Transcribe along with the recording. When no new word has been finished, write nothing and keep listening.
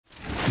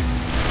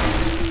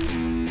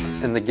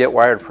In the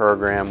GetWired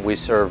program, we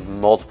serve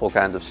multiple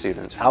kinds of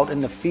students. Out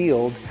in the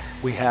field,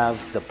 we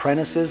have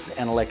apprentices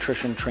and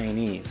electrician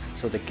trainees.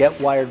 So the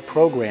GetWired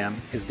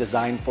program is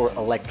designed for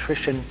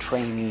electrician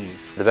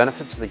trainees. The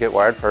benefits of the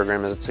GetWired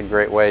program is it's a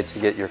great way to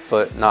get your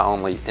foot not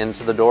only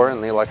into the door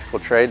in the electrical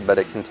trade, but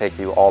it can take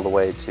you all the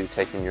way to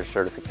taking your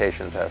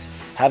certification test.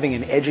 Having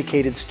an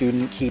educated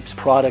student keeps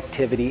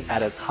productivity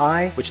at its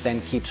high, which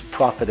then keeps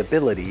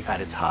profitability at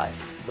its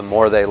highs. The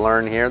more they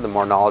learn here, the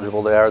more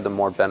knowledgeable they are, the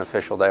more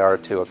beneficial they are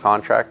to a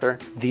contractor.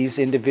 These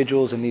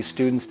individuals and these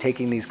students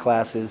taking these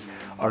classes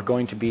are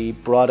going to be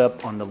brought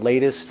up on the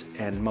latest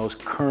and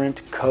most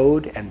current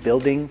code and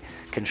building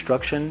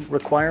construction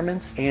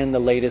requirements and the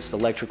latest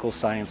electrical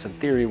science and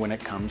theory when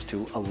it comes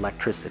to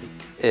electricity.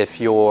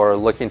 If you're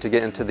looking to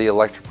get into the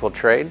electrical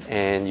trade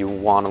and you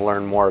want to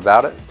learn more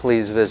about it,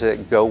 please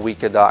visit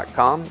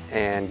GoWECA.com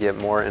and get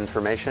more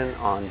information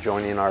on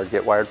joining our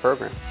GetWired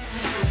program.